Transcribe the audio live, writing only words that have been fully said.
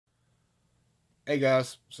Hey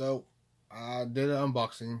guys, so I did an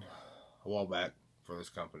unboxing a while back for this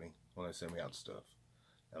company when they sent me out stuff.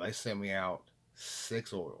 And they sent me out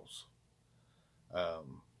 6 oils.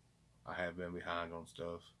 Um, I have been behind on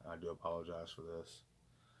stuff. I do apologize for this.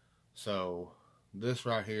 So this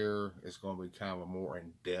right here is going to be kind of a more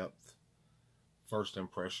in-depth first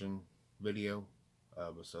impression video.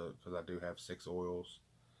 Because I do have 6 oils.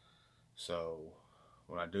 So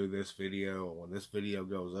when I do this video, when this video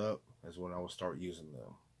goes up, is when I will start using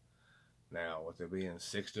them. Now, with it being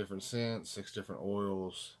 6 different scents, 6 different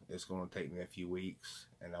oils, it's going to take me a few weeks,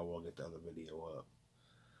 and I will get the other video up.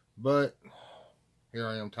 But here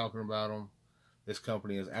I am talking about them. This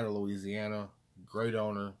company is out of Louisiana. Great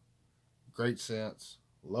owner, great scents.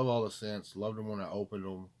 Love all the scents. Loved them when I opened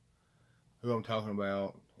them. Who I'm talking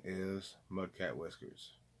about is Mudcat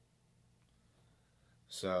Whiskers.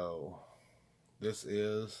 So, this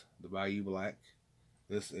is the Bayou Black.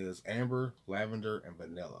 This is amber, lavender, and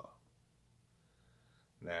vanilla.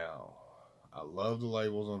 Now, I love the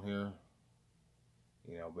labels on here.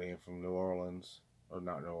 You know, being from New Orleans, or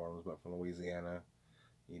not New Orleans, but from Louisiana.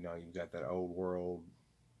 You know, you've got that old world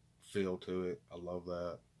feel to it. I love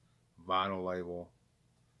that. Vinyl label.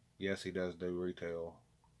 Yes, he does do retail.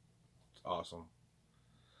 It's awesome.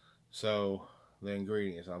 So, the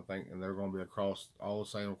ingredients, I'm thinking they're going to be across all the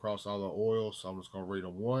same across all the oils. So, I'm just going to read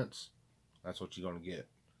them once. That's what you're going to get.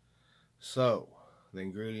 So, the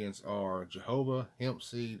ingredients are jojoba, hemp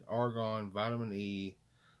seed, argan, vitamin E,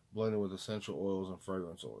 blended with essential oils and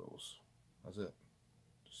fragrance oils. That's it.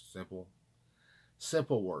 Just simple.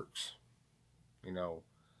 Simple works. You know,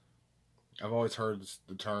 I've always heard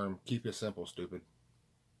the term, keep it simple, stupid.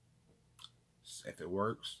 If it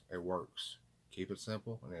works, it works. Keep it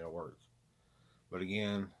simple and it'll work. But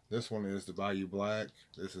again, this one is the Bayou Black.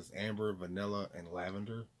 This is amber, vanilla, and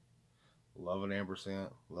lavender. Love an amber scent.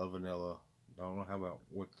 Love vanilla. Don't know how about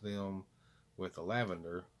with them with the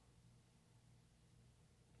lavender.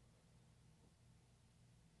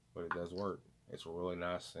 But it does work. It's a really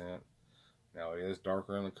nice scent. Now it is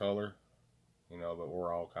darker in the color, you know, but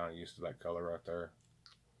we're all kind of used to that color right there.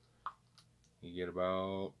 You get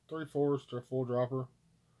about 3/4 to a full dropper.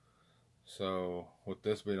 So with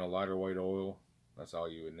this being a lighter weight oil, that's all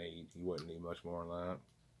you would need. You wouldn't need much more than that.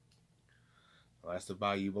 Well, that's the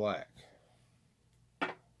Bayou Black.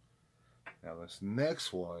 Now this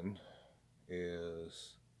next one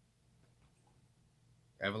is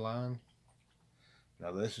Eveline.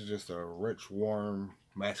 Now this is just a rich, warm,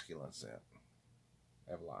 masculine scent.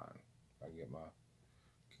 Eveline. I can get my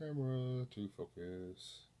camera to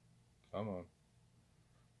focus. Come on.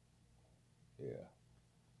 Yeah.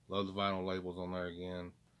 Love the vinyl labels on there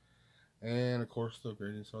again. And of course the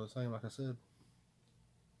ingredients are the same, like I said.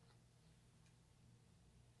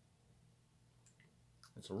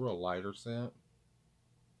 It's a real lighter scent.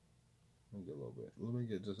 Let me get a little bit. Let me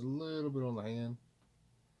get just a little bit on the hand.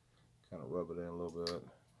 Kind of rub it in a little bit.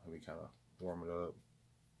 Let me kind of warm it up.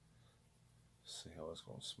 See how it's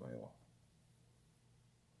going to smell.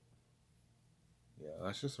 Yeah,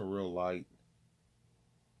 that's just a real light.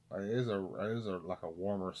 It is a like a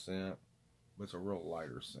warmer scent, but it's a real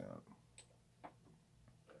lighter scent.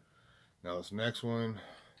 Now this next one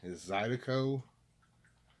is Zydeco,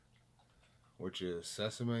 which is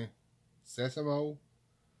sesamo,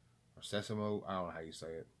 or sesamo, I don't know how you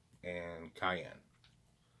say it, and cayenne.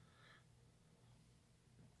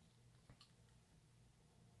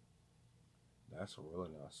 That's a really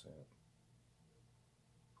nice scent.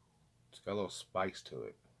 It's got a little spice to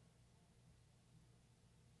it.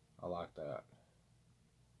 I like that.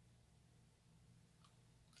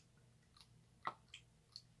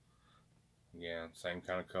 Again, same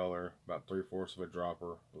kind of color, about 3/4 of a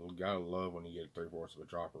dropper. You gotta love when you get 3/4 of a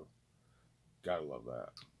dropper. Gotta love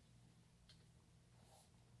that.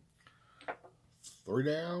 3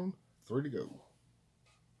 down, 3 to go.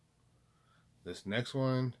 This next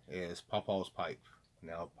one is Pawpaw's Pipe.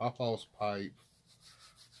 Now, Pawpaw's Pipe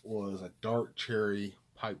was a dark cherry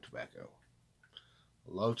pipe tobacco.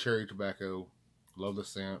 Love cherry tobacco. Love the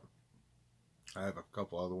scent. I have a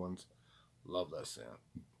couple other ones. Love that scent.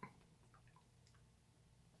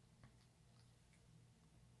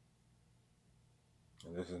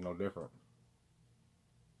 And this is no different.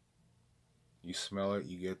 You smell it,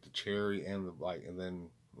 you get the cherry and the and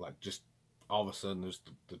then just all of a sudden there's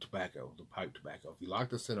the tobacco, the pipe tobacco. If you like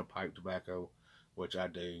the scent of pipe tobacco, which I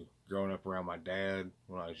do, growing up around my dad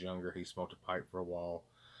when I was younger, he smoked a pipe for a while.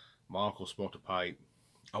 My uncle smoked a pipe.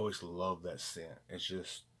 I always loved that scent. It's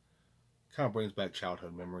just kind of brings back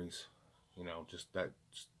childhood memories. You know, just that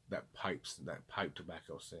pipe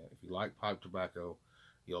tobacco scent. If you like pipe tobacco,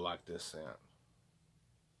 you'll like this scent.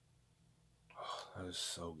 that is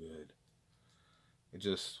so good. It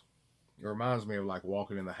reminds me of like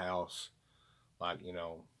walking in the house, like, you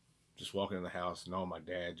know, just walking in the house, knowing my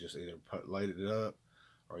dad just either laid it up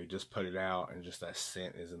or he just put it out, and just that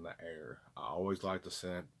scent is in the air. I always like the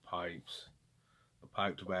scent pipes, the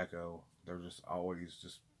pipe tobacco. They're just always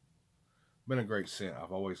just been a great scent.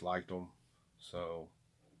 I've always liked them, so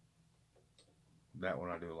that one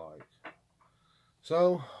I do like.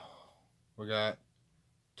 So we got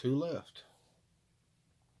 2 left.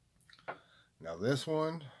 Now this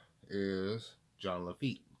one is John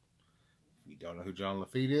Lafitte. If you don't know who John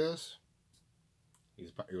Lafitte is,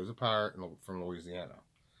 he was a pirate from Louisiana.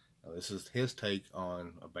 Now this is his take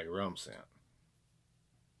on a bay rum scent.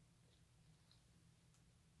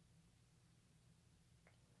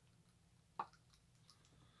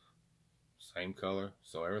 Same color,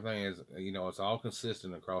 so everything is, you know, it's all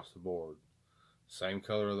consistent across the board. Same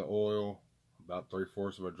color of the oil, about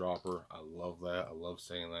 3/4 of a dropper. I love that. I love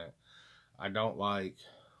seeing that. I don't like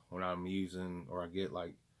when I'm using, or I get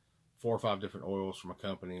like 4 or 5 different oils from a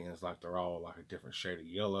company, and it's like they're all like a different shade of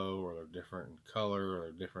yellow, or they're different in color, or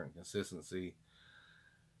they're different consistency.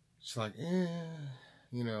 It's like,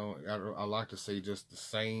 you know, I like to see just the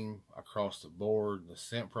same across the board. The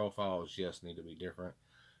scent profiles, yes, need to be different,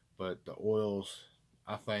 but the oils,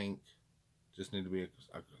 I think, just need to be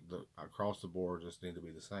across the board, just need to be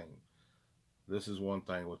the same. This is one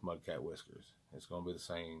thing with Mudcat Whiskers. It's going to be the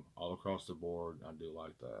same all across the board. I do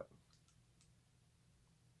like that.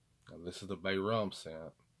 Now, this is the bay rum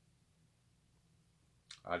scent.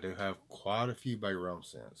 I do have quite a few bay rum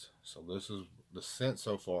scents. So this is the scent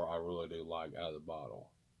so far I really do like out of the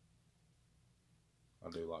bottle. I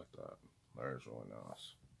do like that. That is really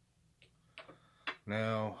nice.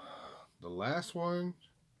 Now, the last one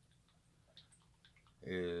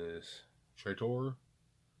is Traitor.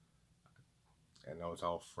 I know it's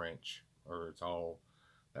all French, or it's all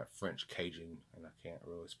that French Cajun, and I can't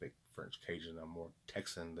really speak French Cajun. I'm more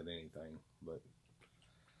Texan than anything. But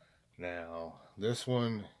now this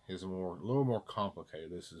one is a little more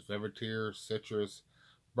complicated. This is Velvetier, citrus,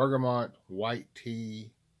 bergamot, white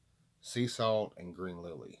tea, sea salt, and green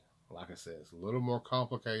lily. Like I said, it's a little more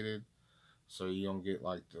complicated, so you don't get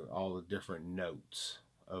like all the different notes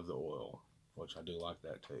of the oil, which I do like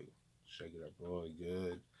that too. Shake it up really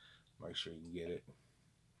good. Make sure you can get it.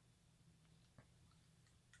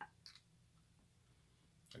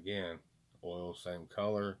 Again, oil, same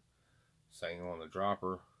color, same on the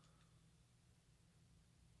dropper.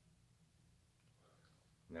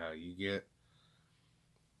 Now you get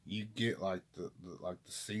like the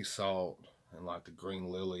sea salt and like the green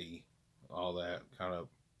lily, all that kind of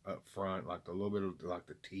up front, like a little bit of like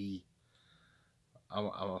the tea. I'm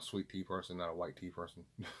a sweet tea person, not a white tea person.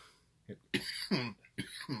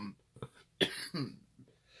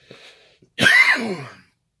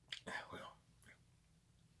 Well,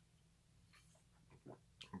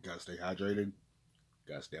 gotta stay hydrated,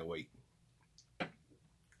 gotta stay awake.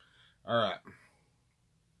 Alright.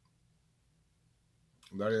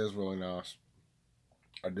 That is really nice.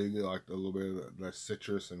 I do get like a little bit of the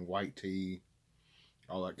citrus and white tea,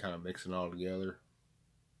 all that kind of mixing all together.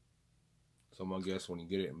 So I'm gonna guess when you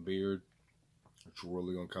get it in beard, it's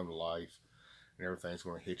really gonna come to life, and everything's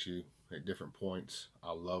gonna hit you at different points.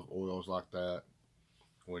 I love oils like that.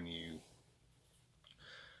 When you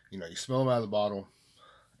smell them out of the bottle,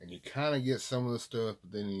 and you kind of get some of the stuff,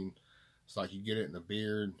 but then it's like you get it in the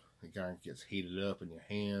beard, it kind of gets heated up in your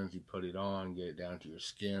hands. You put it on, get it down to your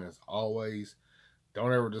skin. As always,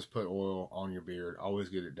 don't ever just put oil on your beard. Always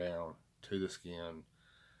get it down to the skin.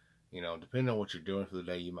 You know, depending on what you're doing for the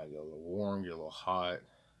day, you might get a little warm, get a little hot,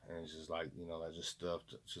 and it's just like, that just stuff,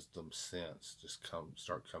 just them scents just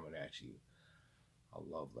start coming at you. I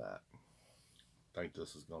love that. I think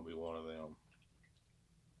this is going to be one of them.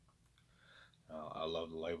 I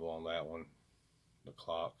love the label on that one. The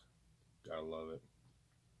clock. Gotta love it.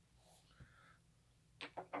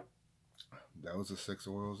 That was the 6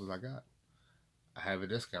 oils that I got. I have a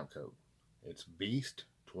discount code. It's Beast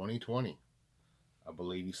 2020. I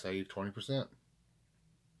believe you save 20%.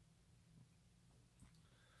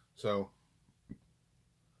 So,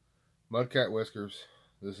 Mudcat Whiskers.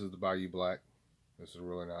 This is the Bayou Black. This is a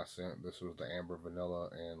really nice scent. This was the amber, vanilla,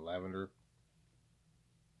 and lavender.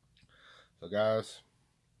 So guys,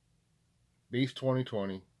 Beast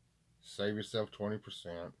 2020. Save yourself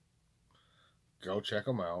 20%. Go check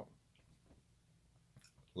them out.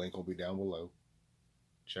 Link will be down below.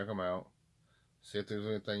 Check them out. See if there's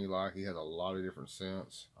anything you like. He has a lot of different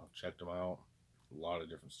scents. I've checked them out. A lot of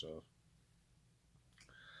different stuff.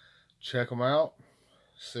 Check them out.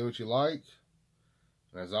 See what you like.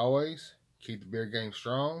 And as always, keep the beer game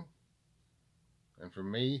strong. And for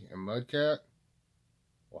me and Mudcat,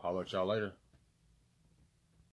 we'll holler at y'all later.